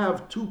imois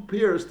have 2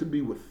 pairs to be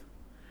with,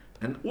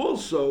 and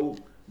also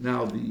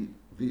now the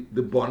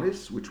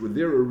bonis, which were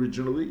there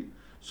originally.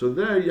 So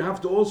there you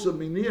have to also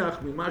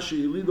miniach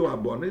mimashi yilido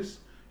habonis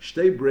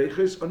shtei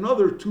breches,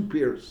 another 2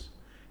 pairs.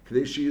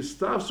 Kadeshi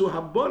yistavsu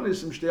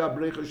habonis im shtei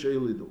abreches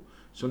sheyilido.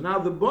 So now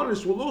the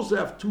bonis will also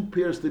have 2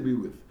 pairs to be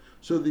with.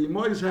 So the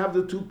imois have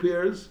the 2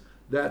 pairs.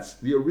 That's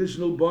the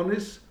original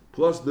bonis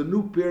plus the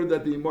new pair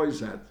that the imois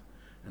had.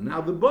 And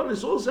now the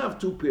bonis also have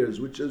 2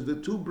 pairs, which is the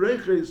 2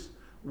 breches,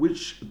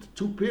 which the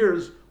 2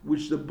 pairs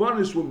which the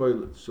bonis were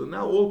moiled. So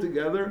now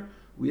altogether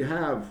we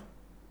have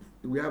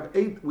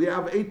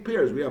 8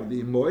 pairs. We have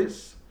the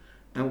imois,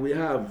 and we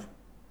have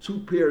 2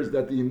 pairs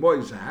that the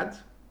imois had.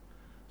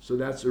 So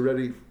that's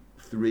already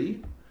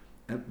 3,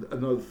 and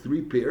another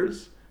 3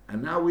 pairs.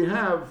 And now we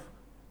have,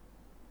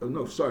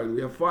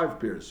 we have 5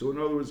 pairs. So in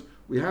other words,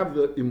 we have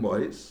the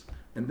imois,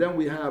 and then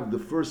we have the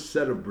first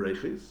set of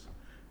breches,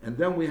 and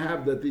then we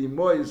have that the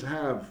imois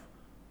have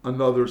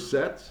another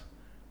set,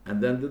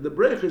 and then the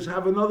breches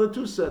have another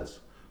 2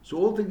 sets. So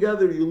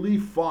altogether you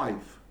leave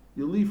 5.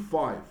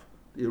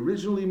 The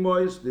original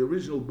imois, the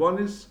original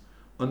bonis,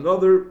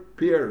 another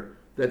pair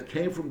that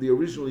came from the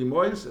original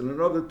imois, and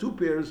another 2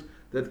 pairs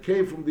that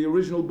came from the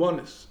original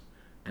bonis.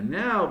 And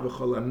now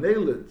v'chol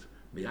hanelet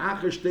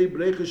mi'achar shtei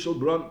breches shel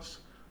bronis,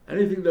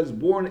 anything that's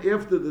born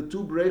after the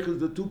 2 breches,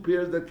 the 2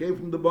 pairs that came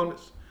from the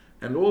bonis,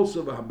 and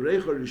also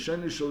v'habrecha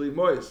rishoni shel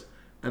imois,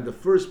 and the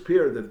first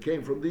pair that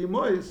came from the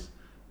imois,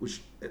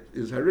 which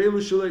is harei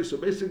l'shalei. So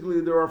basically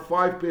there are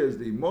 5 pairs: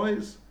 the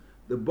imois,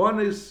 the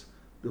bonis,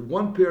 the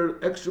 1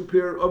 pair, extra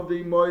pair of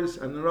the imois,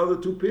 and another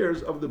 2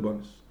 pairs of the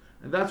bonis.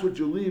 And that's what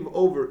you leave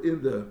over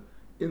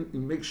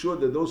make sure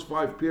that those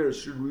 5 pairs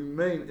should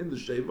remain in the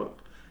shevach,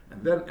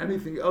 and then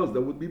anything else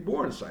that would be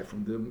born, aside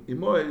from the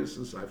imois,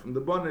 aside from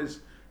the bonis,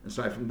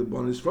 aside from the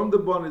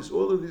bonis,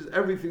 all of these,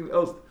 everything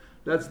else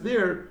that's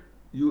there,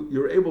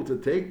 you're able to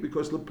take,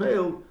 because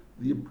lepel,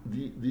 the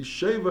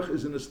shevach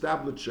is an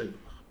established shevach.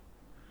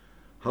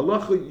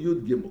 Halacha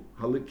Yud Gimel.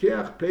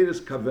 Halikeach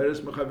Peres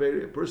Kaveres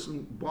Mechaveri. A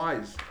person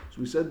buys. So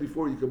we said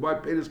before, you can buy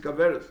Peres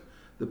Kaveres,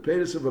 the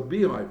Peres of a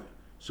beehive.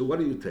 So what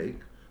do you take?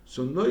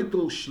 So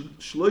Noitel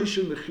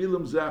Shloishin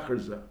Nechilim Zachar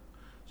Zeh.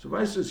 So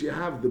Vaisas, you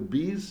have the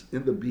bees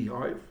in the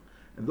beehive,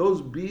 and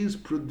those bees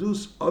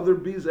produce other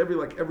bees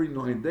every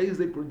 9 days.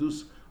 They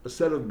produce a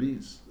set of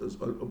bees.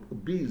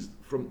 Bees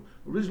from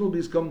original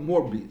bees come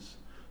more bees.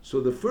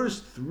 So the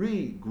first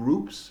 3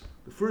 groups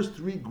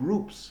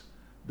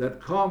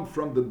that come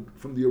from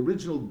the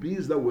original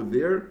bees that were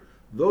there,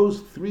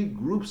 those 3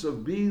 groups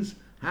of bees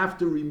have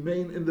to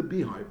remain in the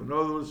beehive. In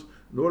other words,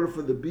 in order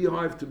for the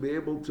beehive to be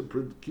able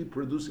to keep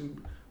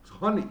producing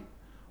honey.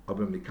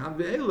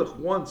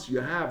 Once you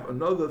have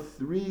another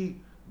 3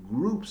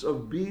 groups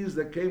of bees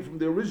that came from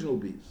the original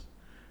bees,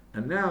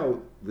 and now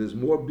there's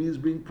more bees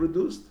being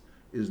produced,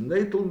 is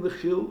netel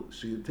nechil.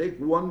 So you take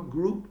 1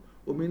 group,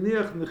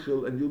 uminiach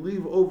nechil, and you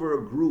leave over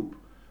a group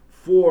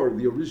for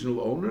the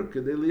original owner,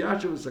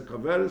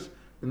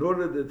 in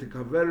order that the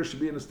kaveres should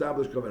be an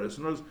established kaveres.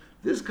 In other words,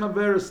 this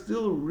kaveres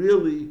still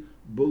really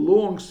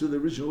belongs to the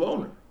original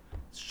owner.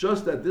 It's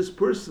just that this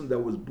person that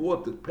was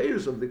bought the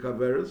payers of the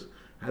kaveres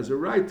has a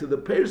right to the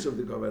payers of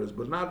the kaveres,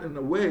 but not in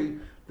a way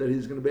that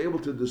he's going to be able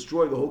to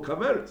destroy the whole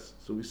kaveres.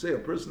 So we say a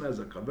person has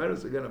a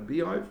kaveres, again a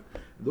beehive,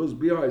 and those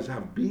beehives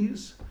have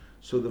bees.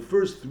 So the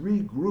first 3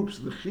 groups,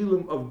 the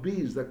chilim of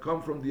bees that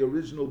come from the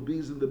original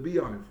bees in the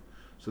beehive,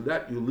 so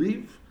that you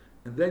leave,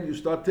 and then you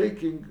start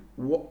taking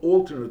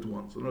alternate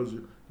ones. In other words,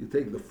 you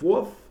take the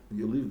 4th, and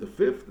you leave the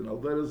 5th, and al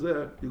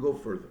derezeh you go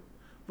further.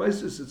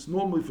 Vices, it's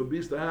normally for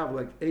bees to have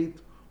like 8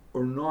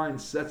 or 9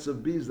 sets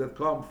of bees that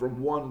come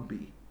from 1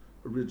 bee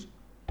originally.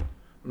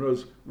 In other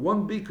words,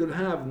 1 bee could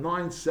have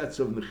 9 sets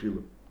of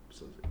nechilim.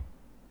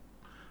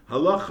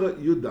 Halacha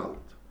Yudalit.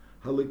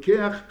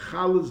 Halikeach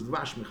chalaz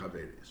dvash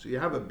mechaveri. So you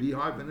have a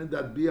beehive, and in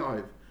that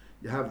beehive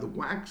you have the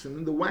wax, and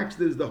in the wax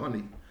there's the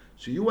honey.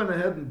 So you went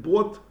ahead and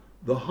bought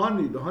the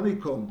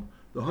honeycomb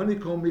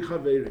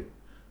michaveri.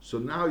 So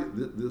now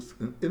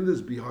in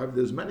this beehive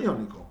there's many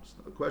honeycombs.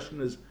 The question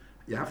is,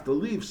 you have to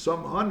leave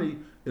some honey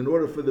in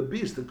order for the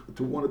bees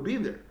to want to be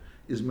there.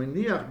 Is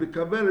maniach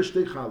b'kaver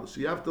shtei chalos.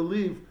 So you have to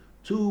leave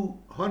 2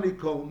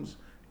 honeycombs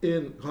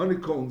in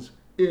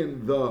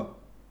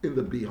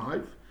the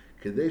beehive.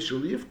 Because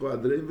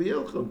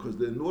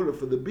in order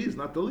for the bees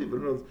not to leave. In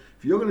other words,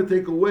 if you're going to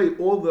take away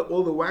all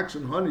the wax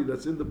and honey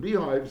that's in the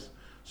beehives,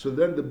 so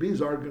then the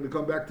bees aren't going to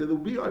come back to the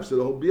beehive. So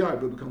the whole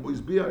beehive will become always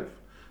beehive.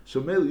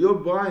 So Mel, you're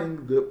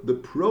buying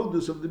the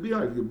produce of the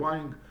beehive. You're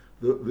buying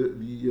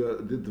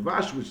the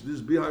dvash which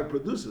this beehive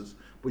produces,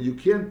 but you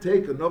can't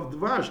take enough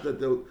dvash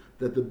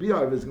that the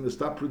beehive is going to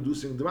stop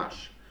producing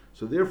dvash.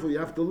 So therefore, you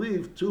have to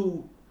leave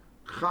 2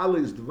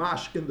 chales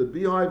dvash in the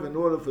beehive in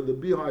order for the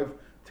beehive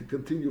to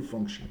continue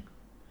functioning.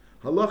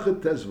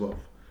 Halacha tezvov,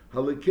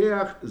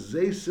 halikeach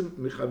zeisim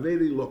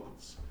michaveri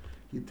lokos.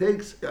 He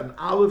takes an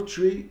olive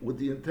tree with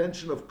the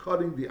intention of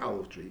cutting the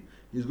olive tree.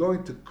 He's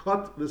going to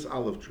cut this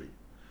olive tree.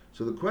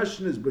 So the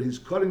question is, but he's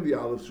cutting the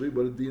olive tree,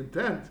 but with the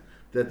intent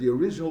that the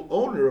original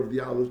owner of the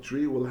olive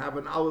tree will have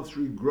an olive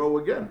tree grow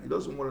again. He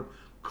doesn't want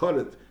to cut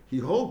it. He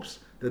hopes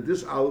that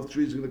this olive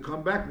tree is going to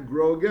come back and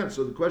grow again.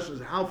 So the question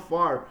is, how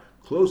far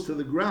close to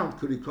the ground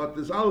could he cut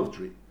this olive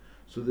tree?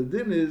 So the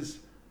din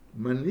is,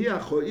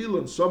 maniach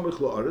ho'ilon somich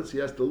la'aretz. He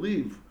has to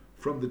leave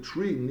from the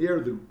tree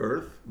near the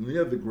earth,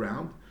 near the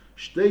ground,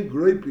 shtei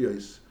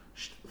groipios,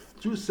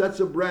 2 sets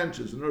of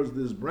branches. In other words,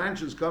 there's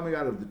branches coming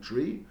out of the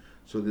tree.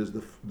 So there's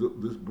the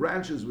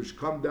branches which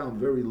come down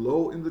very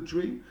low in the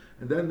tree,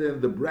 and then there are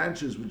the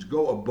branches which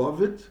go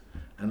above it,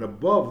 and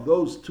above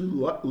those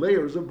 2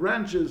 layers of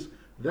branches,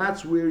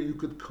 that's where you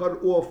could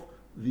cut off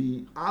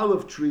the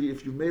olive tree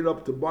if you made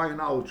up to buy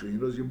an olive tree. You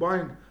know, you're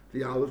buying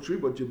the olive tree,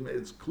 but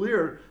it's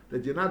clear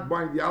that you're not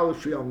buying the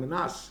olive tree al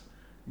manas.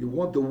 You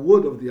want the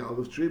wood of the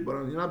olive tree,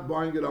 but you're not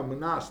buying it al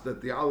manas that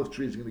the olive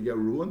tree is going to get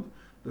ruined.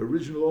 The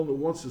original owner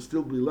wants to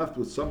still be left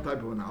with some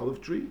type of an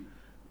olive tree,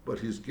 but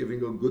he's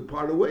giving a good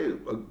part away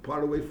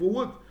for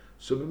wood.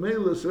 So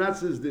Memela, so that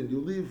says then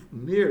you leave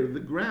near the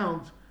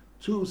ground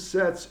 2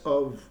 sets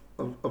of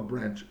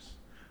branches.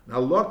 Now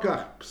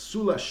lokach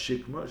psula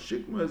shikma.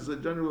 Shikma is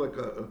generally like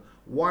a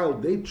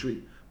wild date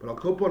tree, but al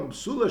kopon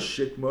psula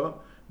shikma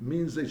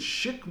means a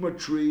shikma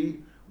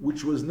tree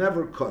which was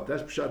never cut.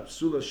 That's pshat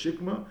psula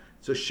shikma.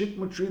 It's a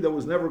shikma tree that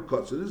was never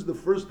cut. So this is the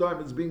first time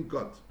it's being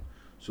cut.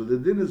 So the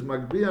din is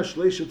magbia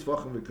shleisha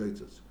tvachim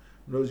v'kaitzes.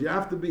 In other words, you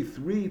have to be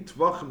 3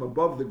 tvachim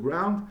above the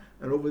ground,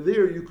 and over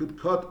there you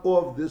could cut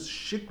off this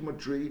shikma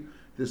tree,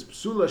 this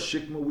psula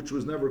shikma, which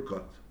was never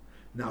cut.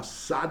 Now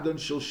sadan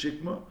shel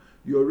shikma,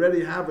 you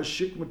already have a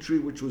shikma tree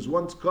which was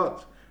once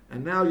cut,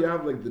 and now you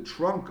have like the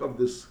trunk of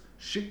this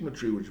shikma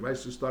tree, which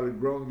might have started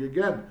growing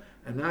again,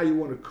 and now you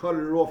want to cut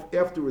it off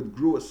after it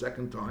grew a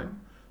second time.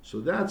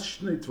 So that's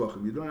shnei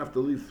tvachim. You don't have to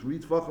leave 3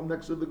 tvachim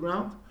next to the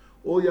ground.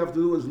 All you have to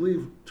do is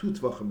leave 2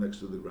 tvachim next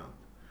to the ground.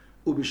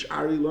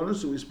 Ubishari lana.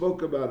 So we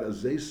spoke about a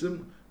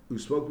zeisim. We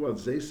spoke about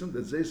zeisim.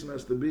 That zeisim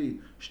has to be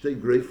shtei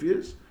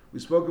graphias. We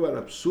spoke about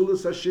a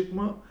psulas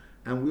hashikma,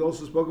 and we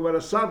also spoke about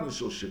a sadn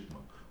shel shikma.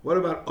 What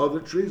about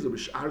other trees?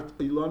 Ubishar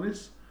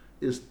ilanis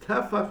is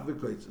tefach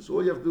v'koitzes.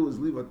 All you have to do is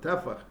leave a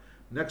tefach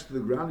next to the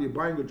ground. You're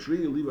buying a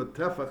tree, you leave a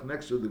tefach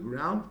next to the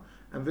ground,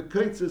 and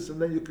v'koitzes, and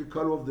then you can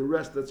cut off the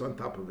rest that's on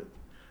top of it.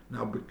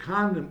 Now,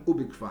 bekanim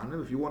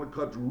ubikvanim, if you want to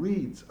cut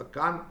reeds,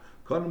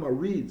 kanim are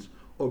reeds,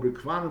 or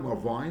bikvanim are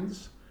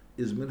vines,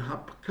 is min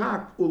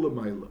hapkak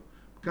ulamayla.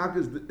 Pkak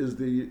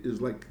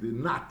is like the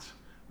nut.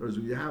 Whereas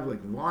when you have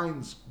like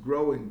vines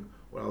growing,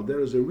 well, there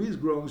is a reeds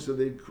growing, so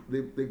they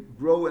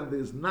grow and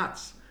there's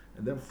nuts.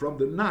 And then from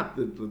the nut,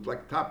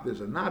 like top,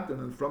 there's a nut, and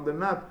then from the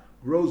nut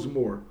grows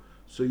more.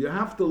 So you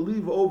have to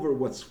leave over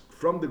what's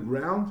from the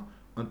ground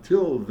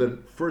until the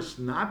first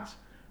nut,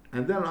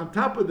 and then on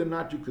top of the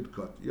nut you could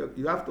cut.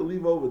 You have to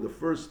leave over the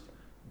first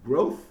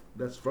growth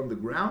that's from the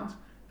ground,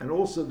 and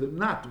also the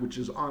nut which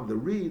is on the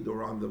reed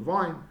or on the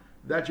vine,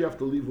 that you have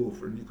to leave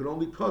over, and you can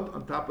only cut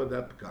on top of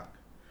that pekak.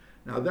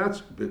 Now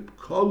that's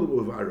b'kolum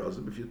of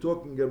arazim. If you're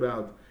talking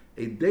about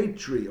a date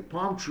tree, a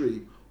palm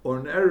tree, or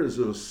an erez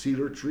or a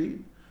cedar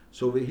tree,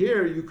 so over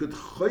here you could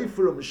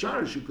chayfer a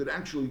misharish, you could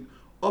actually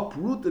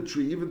uproot the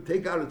tree, even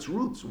take out its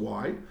roots.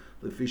 Why?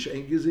 If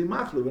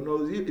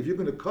you're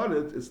going to cut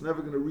it, it's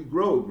never going to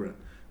regrow again.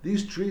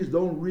 These trees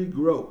don't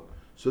regrow.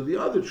 So the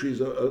other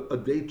trees, a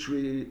date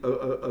tree,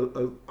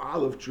 a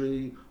olive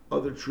tree,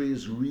 other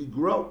trees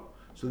regrow.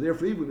 So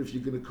therefore, even if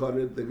you're going to cut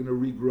it, they're going to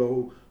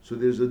regrow. So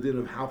there's a din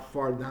of how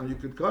far down you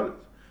could cut it.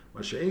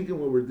 Masha'inkin,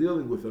 when we're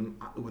dealing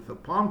with a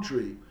palm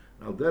tree,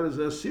 now that is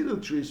a cedar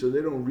tree, so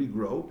they don't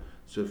regrow.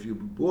 So if you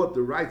bought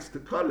the rights to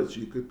cut it, so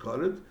you could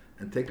cut it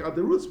and take out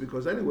the roots,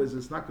 because anyways,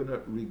 it's not going to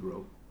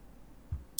regrow.